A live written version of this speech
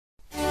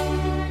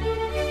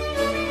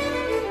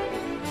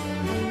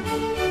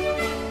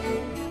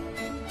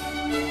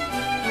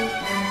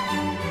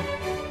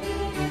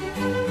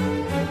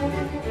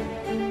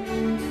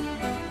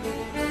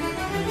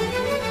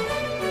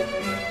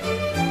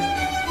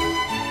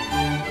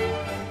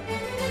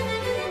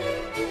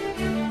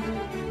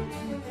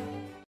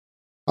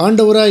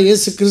ஆண்டவராய்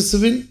இயேசு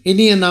கிறிஸ்துவின்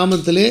இனிய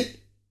நாமத்திலே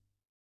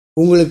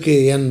உங்களுக்கு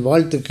என்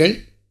வாழ்த்துக்கள்.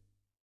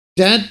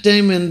 TAT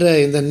டைம் என்ற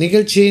இந்த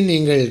நிகழ்ச்சியை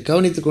நீங்கள்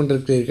கவனித்துக்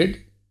கொண்டிருக்கிறீர்கள்.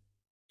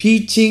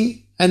 டீச்சிங்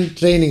அண்ட்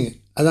ட்ரைனிங்,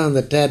 அதான்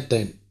அந்த TAT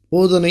டைம்,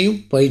 போதனையும்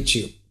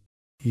பயிற்சியும்.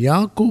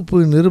 யாக்கோப்பு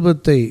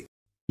நிருபத்தை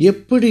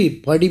எப்படி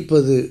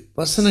படிப்பது,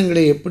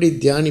 வசனங்களை எப்படி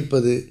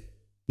தியானிப்பது,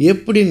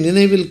 எப்படி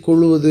நினைவில்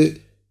கொள்வது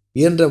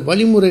என்ற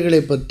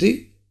வழிமுறைகளை பற்றி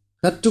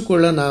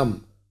கற்றுக்கொள்ள நாம்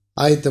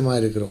ஆயத்தமாக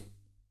இருக்கிறோம்.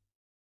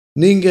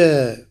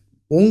 நீங்கள்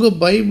உங்கள்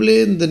பைபிளே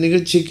இந்த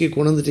நிகழ்ச்சிக்கு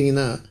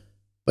கொண்டுட்டீங்கன்னா,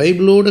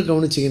 பைபிளோடு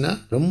கவனிச்சிங்கன்னா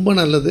ரொம்ப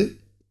நல்லது.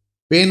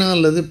 பேனா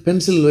அல்லது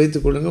பென்சில்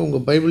வைத்துக்கொள்ளுங்க,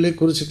 உங்கள் பைபிளே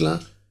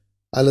குறிச்சிக்கலாம்.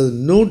 அல்லது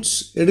நோட்ஸ்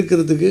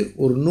எடுக்கிறதுக்கு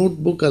ஒரு நோட்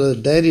புக் அல்லது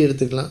டைரி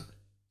எடுத்துக்கலாம்.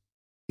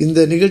 இந்த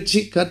நிகழ்ச்சி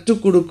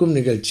கற்றுக் கொடுக்கும்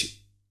நிகழ்ச்சி.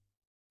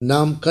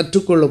 நாம்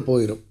கற்றுக்கொள்ளப்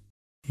போகிறோம்.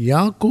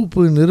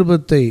 யாக்கோப்பு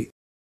நிருபத்தை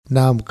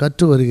நாம்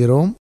கற்று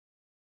வருகிறோம்.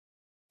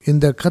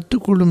 இந்த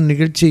கற்றுக்கொள்ளும்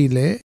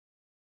நிகழ்ச்சியிலே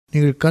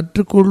நீங்கள்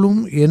கற்றுக்கொள்ளும்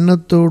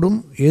எண்ணத்தோடும்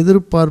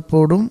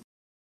எதிர்பார்ப்போடும்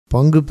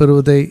பங்கு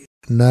பெறுவதை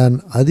நான்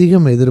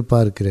அதிகம்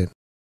எதிர்பார்க்கிறேன்.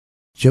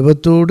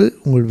 ஜெபத்தோடு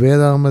உங்கள்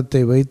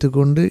வேதாகமத்தை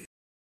வைத்துக்கொண்டு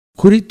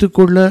குறித்து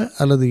கொள்ள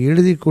அல்லது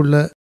எழுதி கொள்ள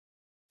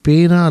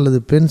பேனா அல்லது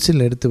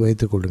பென்சில் எடுத்து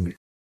வைத்துக் கொள்ளுங்கள்.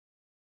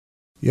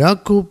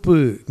 யாக்கோப்பு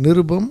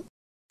நிருபம்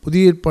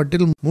புதிய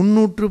ஏற்பாட்டில்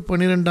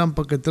 312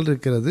 பக்கத்தில்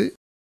இருக்கிறது.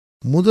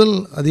 முதல்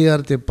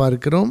அதிகாரத்தை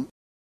பார்க்கிறோம்.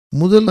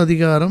 முதல்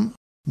அதிகாரம்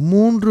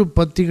 3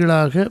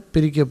 பத்திகளாக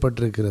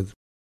பிரிக்கப்பட்டிருக்கிறது.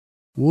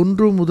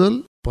 1 முதல்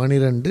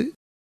 12,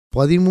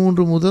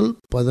 13 முதல்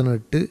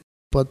 18,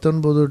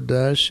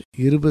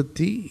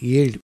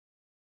 19-27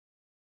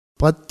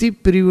 பத்தி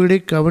பிரிவுகளை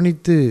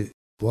கவனித்து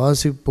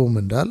வாசிப்போம்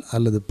என்றால்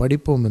அல்லது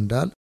படிப்போம்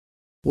என்றால்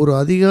ஒரு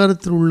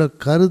அதிகாரத்தில் உள்ள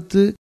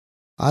கருத்து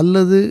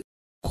அல்லது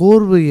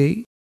கோர்வையை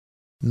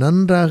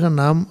நன்றாக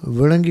நாம்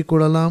விளங்கிக்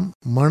கொள்ளலாம்,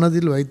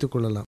 மனதில் வைத்துக்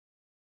கொள்ளலாம்.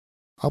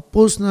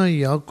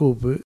 அப்போஸ்தலனாகிய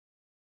யாக்கோபு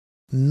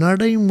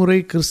நடைமுறை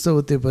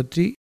கிறிஸ்தவத்தை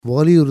பற்றி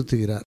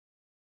வலியுறுத்துகிறார்.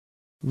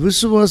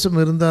 விசுவாசம்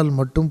இருந்தால்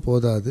மட்டும்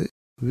போதாது,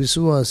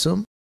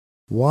 விசுவாசம்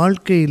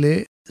வாழ்க்கையிலே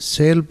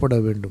செயல்பட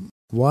வேண்டும்,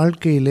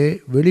 வாழ்க்கையிலே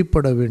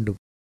வெளிப்பட வேண்டும்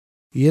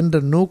என்ற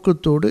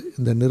நோக்கத்தோடு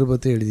இந்த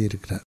நிருபத்தை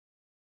எழுதியிருக்கிறார்.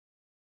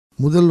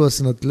 முதல்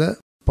வசனத்தில்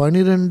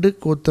 12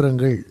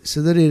 கோத்திரங்கள்,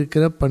 சிதறி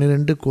இருக்கிற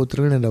 12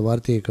 கோத்திரங்கள் என்ற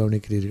வார்த்தையை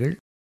கவனிக்கிறீர்கள்.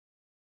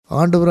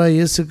 ஆண்டவராய்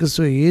இயேசு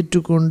கிறிஸ்துவை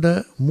ஏற்றுக்கொண்ட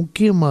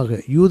முக்கியமாக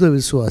யூத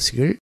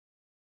விசுவாசிகள்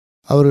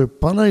அவர்கள்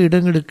பல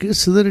இடங்களுக்கு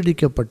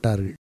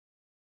சிதறடிக்கப்பட்டார்கள்.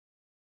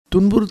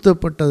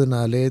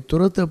 துன்புறுத்தப்பட்டதினாலே,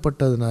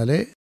 துரத்தப்பட்டதினாலே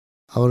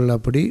அவர்கள்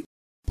அப்படி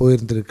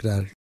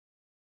போயிருந்திருக்கிறார்கள்.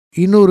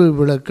 இன்னொரு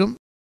விளக்கம்,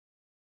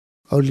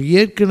 அவர்கள்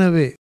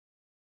ஏற்கனவே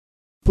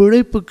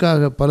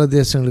பிழைப்புக்காக பல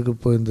தேசங்களுக்கு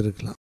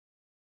போயிருந்திருக்கலாம்.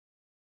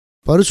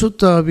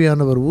 பரிசுத்த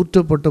ஆவியானவர்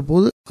ஊற்றப்பட்ட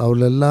போது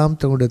அவர்களெல்லாம்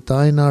தங்களுடைய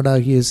தாய்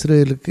நாடாகிய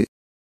இஸ்ரேலுக்கு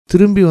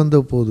திரும்பி வந்த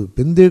போது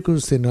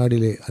பெந்தேகொஸ்தே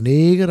நாடிலே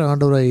அநேகர்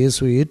ஆண்டவராய்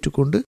இயேசுவை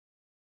ஏற்றுக்கொண்டு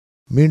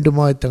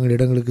மீண்டுமாய் தங்கள்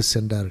இடங்களுக்கு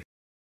சென்றார்கள்.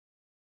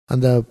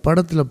 அந்த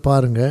படத்தில்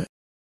பாருங்கள்,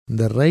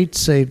 இந்த ரைட்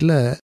சைடில்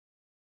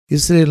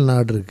இஸ்ரேல்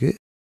நாடு இருக்குது.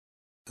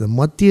 இந்த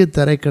மத்திய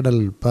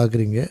தரைக்கடல்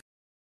பார்க்குறீங்க.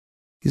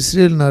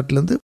 இஸ்ரேல்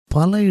நாட்டிலேருந்து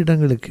பல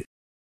இடங்களுக்கு,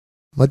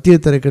 மத்திய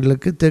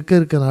தரைக்கடலுக்கு தெற்க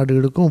இருக்க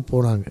நாடுகளுக்கும்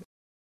போனாங்க.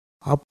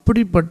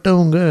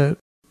 அப்படிப்பட்டவங்க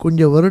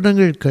கொஞ்சம்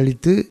வருடங்கள்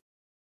கழித்து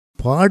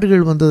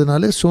பாடுகள்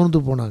வந்ததுனாலே சோர்ந்து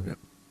போனாங்க.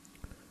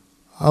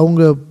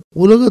 அவங்க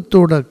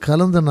உலகத்தோட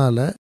கலந்தனால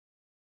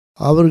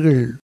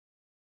அவர்கள்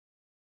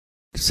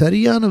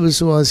சரியான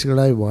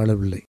விசுவாசிகளாய்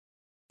வாழவில்லை.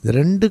 இந்த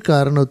 2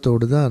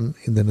 காரணத்தோடு தான்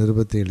இந்த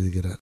நிருபத்தை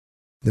எழுதுகிறார்.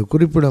 இந்த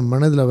குறிப்பிட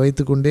மனதில்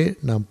வைத்துக்கொண்டே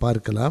நாம்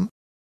பார்க்கலாம்.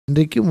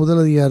 இன்றைக்கு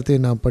முதல் அதிகாரத்தை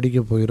நாம்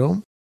படிக்கப் போகிறோம்.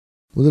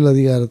 முதல்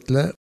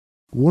அதிகாரத்தில்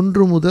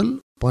 1 முதல்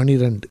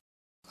 12,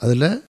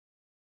 அதில்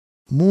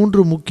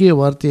 3 முக்கிய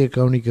வார்த்தையை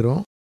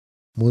கவனிக்கிறோம்.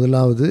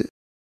 முதலாவது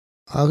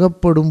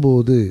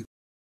அகப்படும்போது,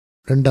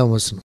 2ஆம்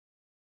வசனம்.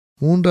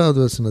 3ஆவது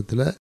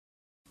வசனத்தில்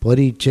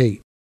பரீட்சை,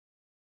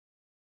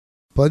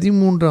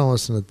 13ஆம்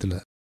வசனத்தில்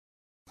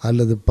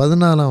அல்லது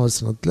 14ஆம்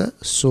வசனத்தில்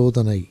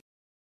சோதனை.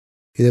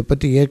 இதை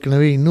பற்றி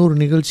ஏற்கனவே இன்னொரு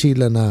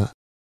நிகழ்ச்சியில் நான்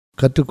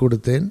கற்றுக்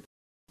கொடுத்தேன்.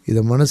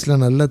 இதை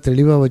மனசில் நல்லா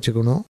தெளிவாக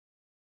வச்சுக்கணும்.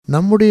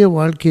 நம்முடைய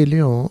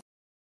வாழ்க்கையிலையும்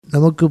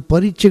நமக்கு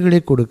பரீட்சைகளை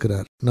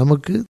கொடுக்கிறார்,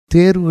 நமக்கு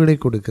தேர்வுகளை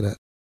கொடுக்கிறார்.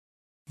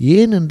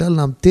 ஏனென்றால்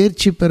நாம்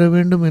தேர்ச்சி பெற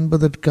வேண்டும்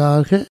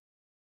என்பதற்காக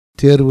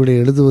தேர்வுகளை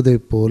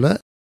எழுதுவதைப் போல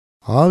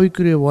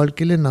ஆவிக்குரிய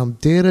வாழ்க்கையிலே நாம்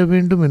தேர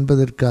வேண்டும்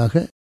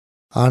என்பதற்காக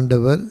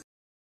ஆண்டவர்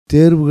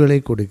தேர்வுகளை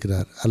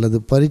கொடுக்கிறார் அல்லது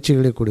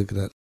பரீட்சைகளை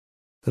கொடுக்கிறார்.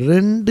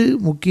 2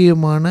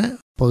 முக்கியமான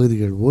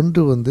பகுதிகள்.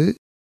 ஒன்று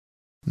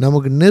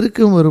நமக்கு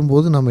நெருக்கம்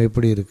வரும்போது நம்ம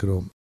எப்படி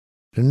இருக்கிறோம்.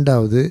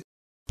 2வது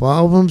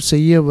பாவம்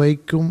செய்ய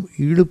வைக்கும்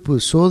இழுப்பு,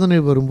 சோதனை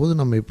வரும்போது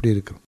நம்ம எப்படி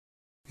இருக்கிறோம்.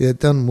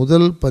 இதைத்தான்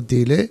முதல்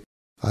பத்தியிலே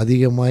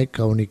அதிகமாய்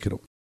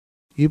கவனிக்கிறோம்.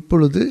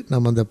 இப்பொழுது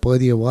நம்ம அந்த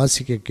பகுதியை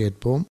வாசிக்க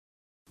கேட்போம்.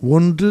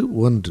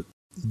 1:1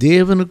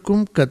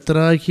 தேவனுக்கும்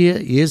கர்த்தராகிய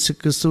இயேசு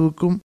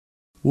கிறிஸ்துவுக்கும்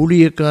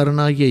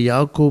ஊழியக்காரனாகிய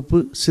யாக்கோப்பு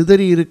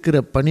சிதறியிருக்கிற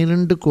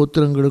 12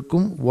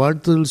 கோத்திரங்களுக்கும்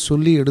வாழ்த்துதல்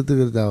சொல்லி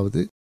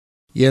எழுதுகிறதாவது,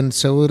 என்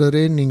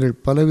சகோதரரே, நீங்கள்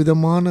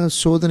பலவிதமான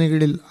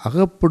சோதனைகளில்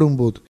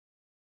அகப்படும்போது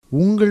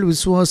உங்கள்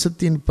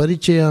விசுவாசத்தின்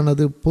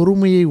பரீட்சையானது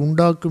பொறுமையை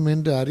உண்டாக்கும்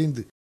என்று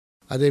அறிந்து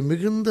அதை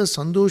மிகுந்த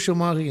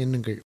சந்தோஷமாக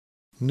எண்ணுங்கள்.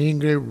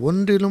 நீங்கள்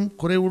ஒன்றிலும்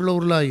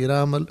குறைவுள்ளவர்களாய்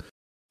இராமல்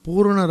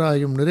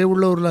பூரணராயும்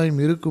நிறைவுள்ளவர்களாயும்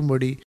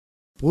இருக்கும்படி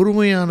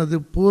பொறுமையானது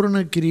பூரண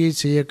கிரியை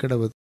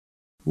செய்யக்கடவது.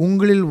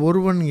 உங்களில்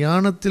ஒருவன்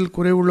ஞானத்தில்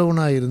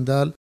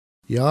குறைவுள்ளவனாயிருந்தால்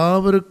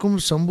யாவருக்கும்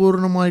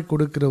சம்பூர்ணமாய்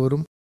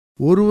கொடுக்கிறவரும்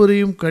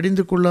ஒருவரையும்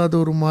கடிந்து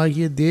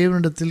கொள்ளாதவருமாகிய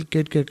தேவனிடத்தில்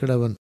கேட்க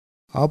கடவன்,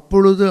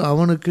 அப்பொழுது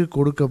அவனுக்கு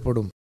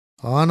கொடுக்கப்படும்.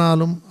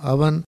 ஆனாலும்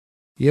அவன்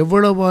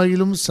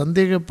எவ்வளவாயிலும்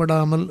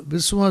சந்தேகப்படாமல்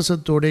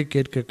விசுவாசத்தோடே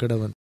கேட்க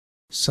கடவன்.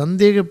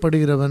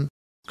 சந்தேகப்படுகிறவன்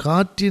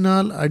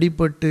காற்றினால்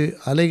அடிபட்டு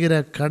அலைகிற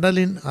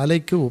கடலின்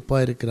அலைக்கு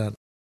ஒப்பாயிருக்கிறான்.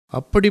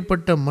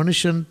 அப்படிப்பட்ட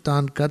மனுஷன்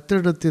தான்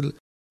கர்த்தரிடத்தில்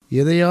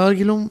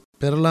எதையாகிலும்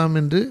பெறலாம்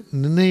என்று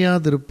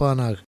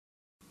நினையாதிருப்பானாக.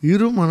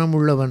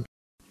 இருமனமுள்ளவன்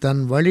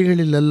தன்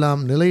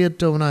வழிகளிலெல்லாம்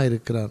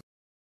நிலையற்றவனாயிருக்கிறான்.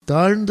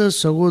 தாழ்ந்த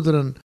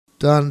சகோதரன்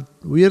தான்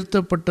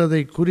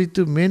உயர்த்தப்பட்டதை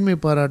குறித்து மேன்மை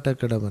பாராட்ட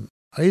கடவன்.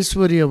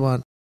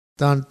 ஐஸ்வர்யவான்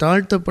தான்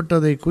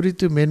தாழ்த்தப்பட்டதை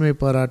குறித்து மேன்மை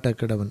பாராட்ட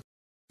கடவன்.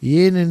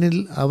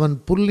 ஏனெனில் அவன்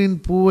புல்லின்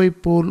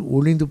பூவைப் போல்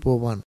ஒளிந்து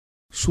போவான்.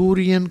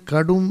 சூரியன்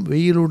கடும்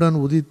வெயிலுடன்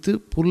உதித்து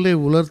புல்லை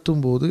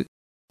உலர்த்தும் போது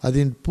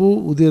அதன் பூ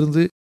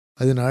உதிர்ந்து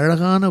அதன்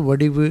அழகான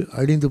வடிவு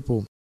அழிந்து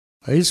போம்.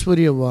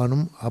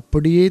 ஐஸ்வர்யவானும்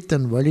அப்படியே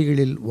தன்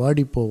வழிகளில்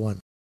வாடிப்போவான்.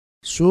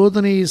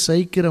 சோதனையை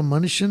சகிக்கிற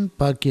மனுஷன்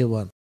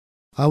பாக்கியவான்.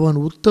 அவன்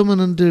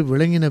உத்தமன் என்று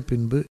விளங்கின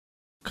பின்பு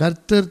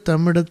கர்த்தர்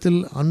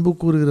தம்மிடத்தில் அன்பு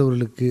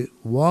கூறுகிறவர்களுக்கு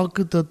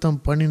வாக்கு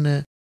தத்தம் பண்ணின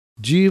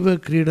ஜீவ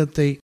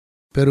கிரீடத்தை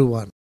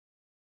பெறுவான்.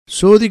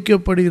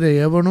 சோதிக்கப்படுகிற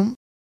எவனும்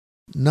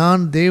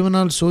நான்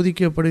தேவனால்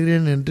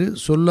சோதிக்கப்படுகிறேன் என்று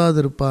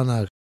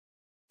சொல்லாதிருப்பானாக.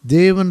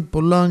 தேவன்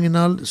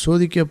பொல்லாங்கினால்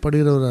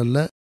சோதிக்கப்படுகிறவர் அல்ல,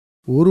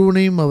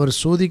 ஒருவனையும் அவர்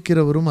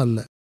சோதிக்கிறவரும் அல்ல.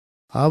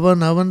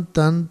 அவன்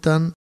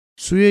தன்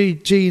சுய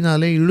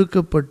இச்சையினாலே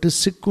இழுக்கப்பட்டு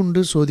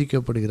சிக்குண்டு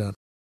சோதிக்கப்படுகிறான்.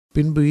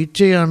 பின்பு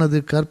இச்சையானது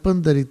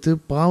கற்பந்தரித்து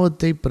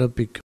பாவத்தை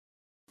பிறப்பிக்கும்.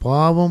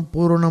 பாவம்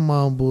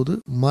பூரணமாகும்போது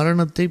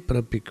மரணத்தை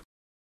பிறப்பிக்கும்.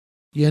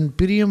 என்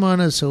பிரியமான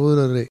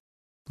சகோதரரை,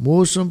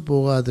 மோசம்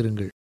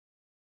போகாதிருங்கள்.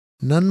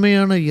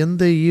 நன்மையான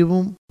எந்த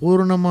ஈவும்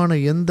பூரணமான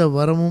எந்த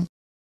வரமும்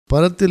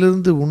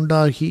பரத்திலிருந்து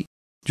உண்டாகி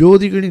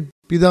ஜோதிகளின்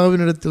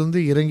பிதாவினிடத்திலிருந்து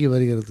இறங்கி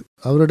வருகிறது.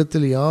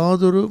 அவரிடத்தில்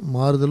யாதொரு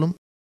மாறுதலும்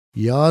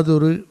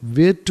யாதொரு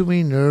வேற்றுமை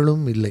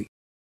நிழலும் இல்லை.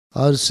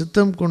 அவர்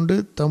சித்தம் கொண்டு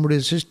தம்முடைய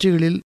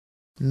சிருஷ்டிகளில்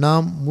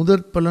நாம்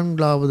முதற்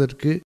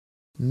பலன்களாவதற்கு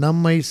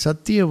நம்மை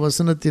சத்திய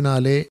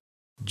வசனத்தினாலே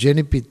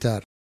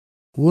ஜெனிப்பித்தார்.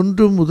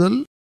 1 முதல்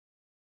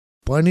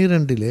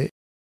 12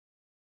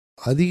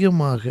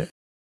 அதிகமாக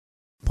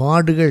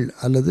பாடுகள்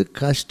அல்லது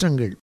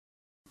கஷ்டங்கள்,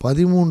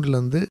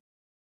 13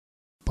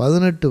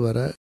 18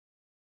 வரை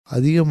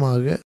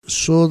அதிகமாக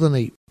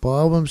சோதனை,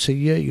 பாவம்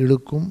செய்ய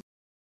இழுக்கும்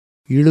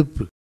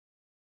இழுப்பு,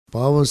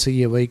 பாவம்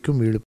செய்ய வைக்கும்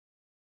இழுப்பு.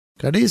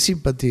 கடைசி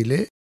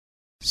பத்தியிலே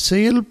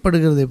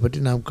செயல்படுகிறதை பற்றி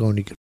நாம்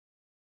கவனிக்கிறோம்.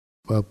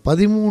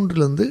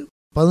 13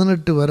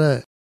 18 வரை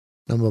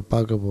நம்ம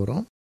பார்க்க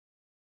போகிறோம்.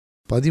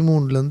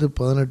 13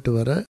 18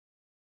 வரை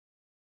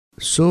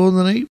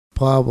சோதனை,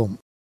 பாவம்,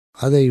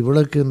 அதை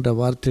விளக்குகின்ற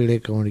வார்த்தைகளை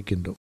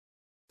கவனிக்கின்றோம்.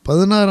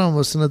 16ஆம்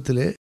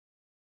வசனத்திலே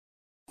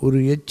ஒரு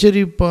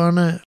எச்சரிப்பான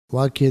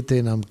வாக்கியத்தை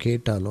நாம்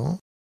கேட்டாலும்,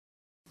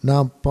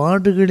 நாம்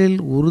பாடுகளில்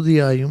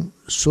உறுதியாயும்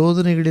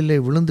சோதனைகளிலே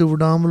விழுந்து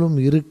விடாமலும்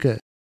இருக்க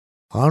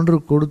ஆண்டு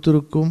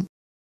கொடுத்திருக்கும்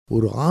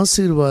ஒரு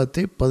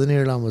ஆசீர்வாதத்தை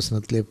 17ஆம்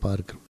வசனத்திலே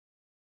பார்க்கிறோம்.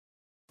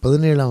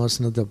 17ஆம்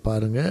வசனத்தை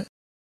பாருங்க.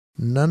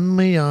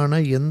 நன்மையான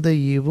எந்த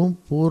ஈவும்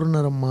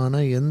பூர்ணமான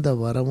எந்த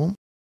வரமும்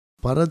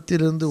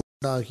பரத்திலிருந்து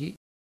உண்டாகி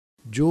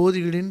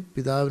ஜோதிகளின்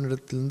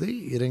பிதாவினிடத்திலிருந்து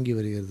இறங்கி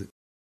வருகிறது.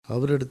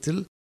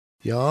 அவரிடத்தில்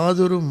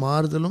யாதொரு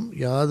மாறுதலும்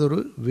யாதொரு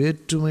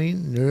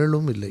வேற்றுமையின்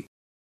நிழலும் இல்லை.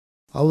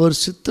 அவர்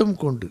சித்தம்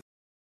கொண்டு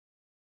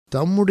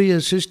தம்முடைய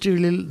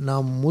சிருஷ்டிகளில்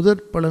நாம்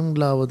முதற்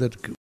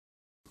பலன்களாவதற்கு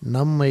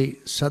நம்மை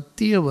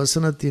சத்திய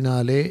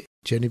வசனத்தினாலே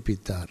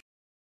ஜெனிப்பித்தார்.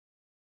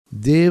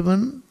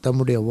 தேவன்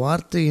தம்முடைய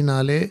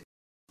வார்த்தையினாலே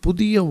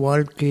புதிய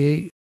வாழ்க்கையை,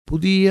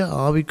 புதிய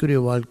ஆவிக்குரிய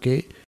வாழ்க்கையை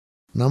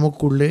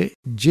நமக்குள்ளே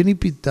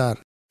ஜெனிப்பித்தார்.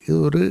 இது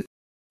ஒரு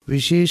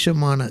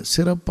விசேஷமான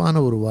சிறப்பான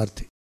ஒரு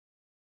வார்த்தை.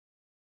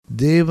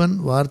 தேவன்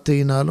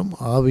வார்த்தையினாலும்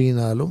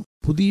ஆவியினாலும்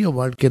புதிய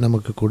வாழ்க்கை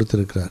நமக்கு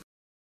கொடுத்திருக்கிறார்.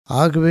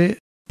 ஆகவே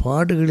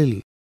பாடுகளில்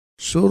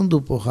சோர்ந்து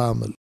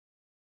போகாமல்,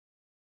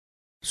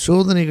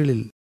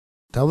 சோதனைகளில்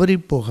தவறி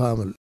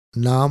போகாமல்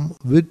நாம்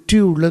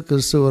வெற்றியுள்ள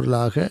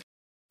கிறிஸ்தவர்களாக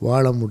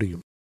வாழ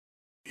முடியும்.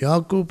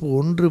 யாக்கோபு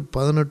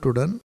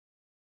 1:18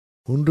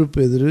 1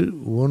 பேதுரு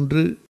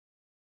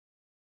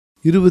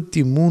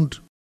 1:23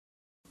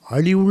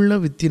 அழிவுள்ள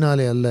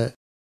வித்தினாலே அல்ல,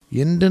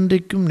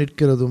 என்றென்றைக்கும்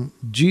நிற்கிறதும்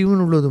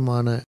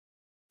ஜீவனுள்ளதுமான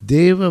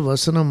தேவ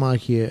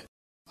வசனமாகிய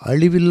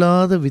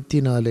அழிவில்லாத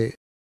வித்தினாலே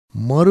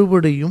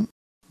மறுபடியும்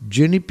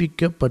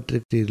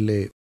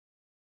ஜெனிப்பிக்கப்பட்டிருக்கிறீர்களே.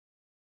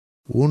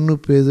 1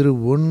 பேதுரு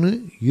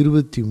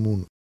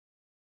 1:23.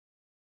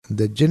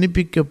 இந்த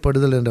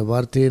ஜெனிப்பிக்கப்படுதல் என்ற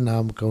வார்த்தையை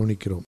நாம்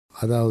கவனிக்கிறோம்.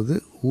 அதாவது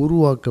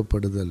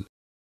உருவாக்கப்படுதல்.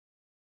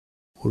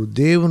 ஒரு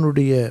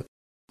தேவனுடைய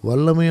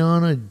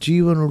வல்லமையான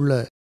ஜீவனுள்ள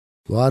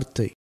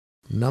வார்த்தை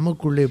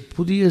நமக்குள்ளே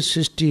புதிய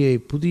சிருஷ்டியை,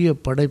 புதிய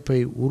படைப்பை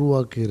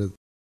உருவாக்குகிறது.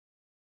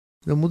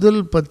 இந்த முதல்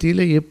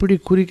பத்தியில் எப்படி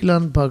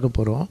குறிக்கலான்னு பார்க்க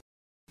போகிறோம்.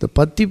 இந்த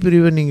பத்தி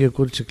பிரிவை நீங்கள்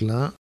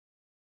குறிச்சிக்கலாம்.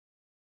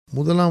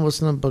 1ஆம்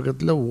வசனம்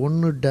பக்கத்தில்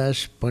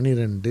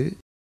 1-12,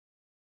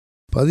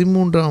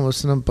 13ஆம்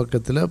வசனம்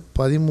பக்கத்தில்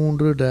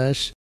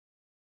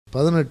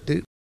 13-18,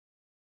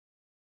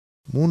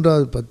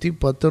 3வது பத்தி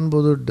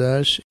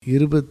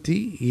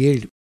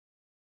 19-27.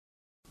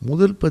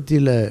 முதல்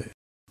பத்தியில்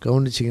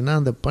கவனிச்சிங்கன்னா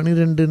அந்த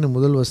 12ன்னு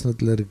முதல்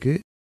வசனத்தில்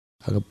இருக்குது.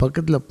 அங்கே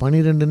பக்கத்தில்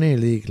 12ன்னே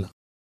எழுதிக்கலாம்.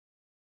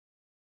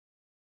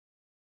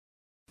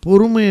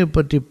 பொறுமையை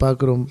பற்றி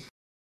பார்க்குறோம்.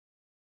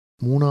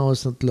 3ஆம்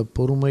வசனத்தில்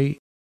பொறுமை,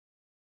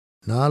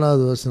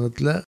 4வது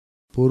வசனத்தில்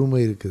பொறுமை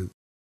இருக்குது.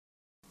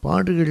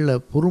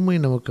 பாடுகளில் பொறுமை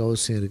நமக்கு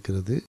அவசியம்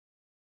இருக்கிறது.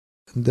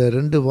 இந்த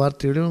 2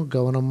 வார்த்தைகளையும்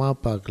கவனமாக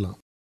பார்க்கலாம்.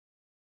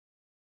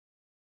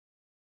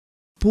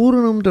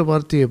 பூரணம்ன்ற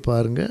வார்த்தையை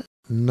பாருங்கள்.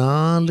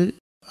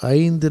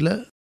 4:5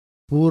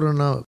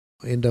 பூரண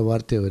என்ற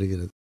வார்த்தை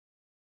வருகிறது.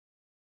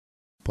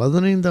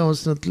 15ஆம்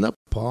வசனத்தில்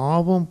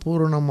பாவம்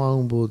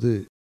பூரணமாகும்போது,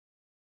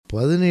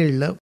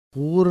 17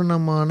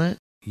 பூரணமான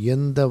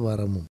எந்த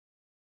வரமும்.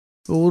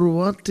 ஒரு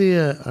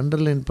வார்த்தையை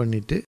அண்டர்லைன்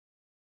பண்ணிவிட்டு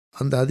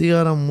அந்த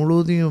அதிகாரம்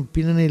முழுவதையும்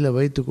பின்னணியில்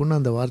வைத்துக்கொண்டு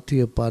அந்த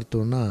வார்த்தையை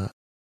பார்த்தோன்னா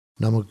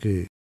நமக்கு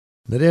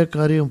நிறைய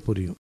காரியம்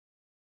புரியும்.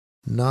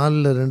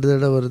 4ல் 2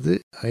 தடவை வருது,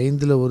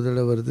 5ல் 1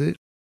 தடவை வருது,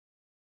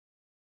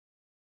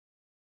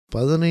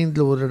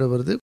 15ல் 1 தடவை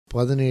வருது,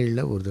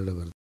 17ல் 1 தடவை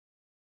வருது.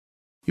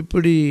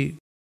 இப்படி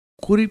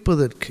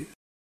குறிப்பதற்கு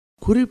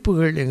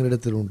குறிப்புகள்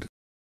எங்களிடத்தில் உண்டு.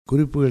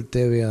 குறிப்புகள்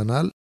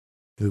தேவையானால்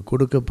இது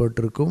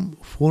கொடுக்கப்பட்டிருக்கும்.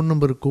 ஃபோன்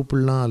நம்பர்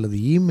கூப்பிடலாம், அல்லது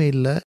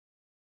இமெயிலில்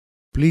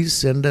please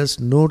send us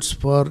notes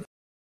for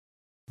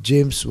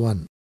James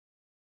 1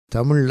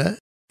 தமிழில்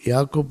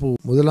யாக்கோப்பு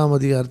 1ஆம்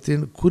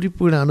அதிகாரத்தின்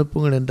குறிப்புகளை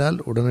அனுப்புங்கள் என்றால்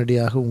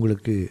உடனடியாக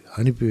உங்களுக்கு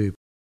அனுப்பி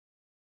வைப்போம்.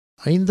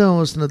 5ஆம்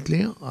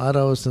வசனத்துலேயும்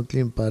 6ஆம்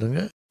வசனத்துலேயும்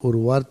பாருங்கள், ஒரு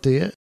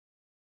வார்த்தையை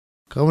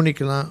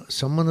கவனிக்கலாம்,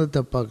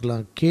 சம்பந்தத்தை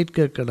பார்க்கலாம்.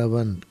 கேட்க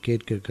கடவன்,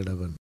 கேட்க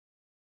கடவன்.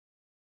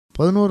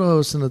 11ஆம்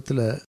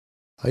வசனத்தில்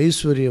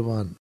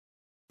ஐஸ்வர்யவான்,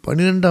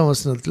 12ஆம்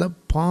வசனத்தில்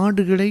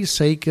பாடுகளை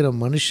சகிக்கிற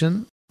மனுஷன்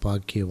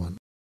பாக்கியவான்.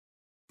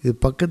 இது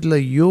பக்கத்தில்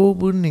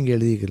யோபுன்னு நீங்கள்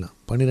எழுதிக்கலாம்.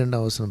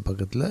 12ஆம் வசனம்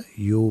பக்கத்தில்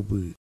யோபு,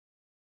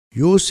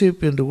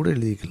 யோசேப் என்று கூட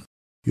எழுதிக்கலாம்.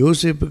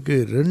 யோசேப்புக்கு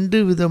 2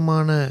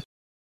 விதமான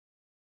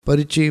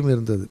பரீட்சையும்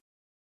இருந்தது.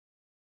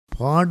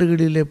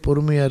 பாடுகளிலே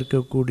பொறுமையாக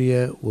இருக்கக்கூடிய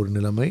ஒரு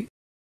நிலைமை,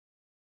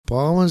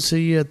 பாவம்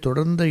செய்ய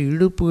தொடர்ந்த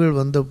இழுப்புகள்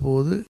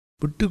வந்தபோது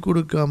விட்டு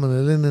கொடுக்காமல்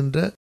நிலை நின்ற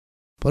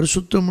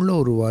பரிசுத்தமுள்ள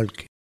ஒரு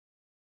வாழ்க்கை.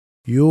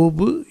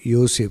 யோபு,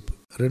 யோசேப்பு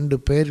 2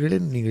 பெயர்களை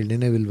நீங்கள்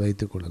நினைவில்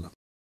வைத்துக் கொள்ளலாம்.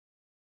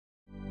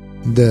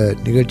 இந்த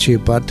நிகழ்ச்சியை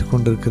பார்த்து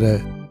கொண்டிருக்கிற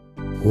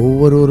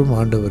ஒவ்வொருவரும்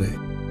ஆண்டவரே,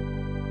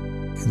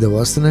 இந்த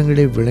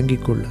வசனங்களை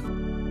விளங்கிக் கொள்ள,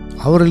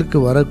 அவர்களுக்கு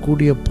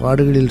வரக்கூடிய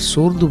பாடுகளில்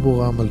சோர்ந்து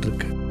போகாமல்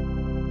இருக்க,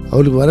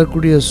 அவர்களுக்கு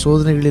வரக்கூடிய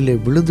சோதனைகளிலே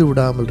விழுந்து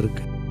விடாமல்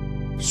இருக்க,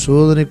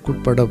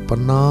 சோதனைக்குட்பட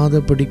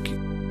பண்ணாதபடிக்கு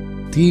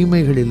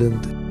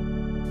தீமைகளிலிருந்து,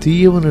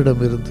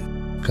 தீயவனிடமிருந்து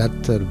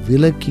கர்த்தர்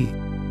விலக்கி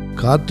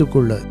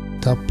காத்துக்கொள்ள,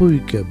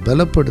 தப்புவிக்க,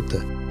 பலப்படுத்த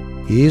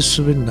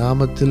இயேசுவின்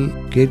நாமத்தில்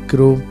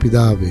கேட்கிறோம்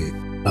பிதாவே.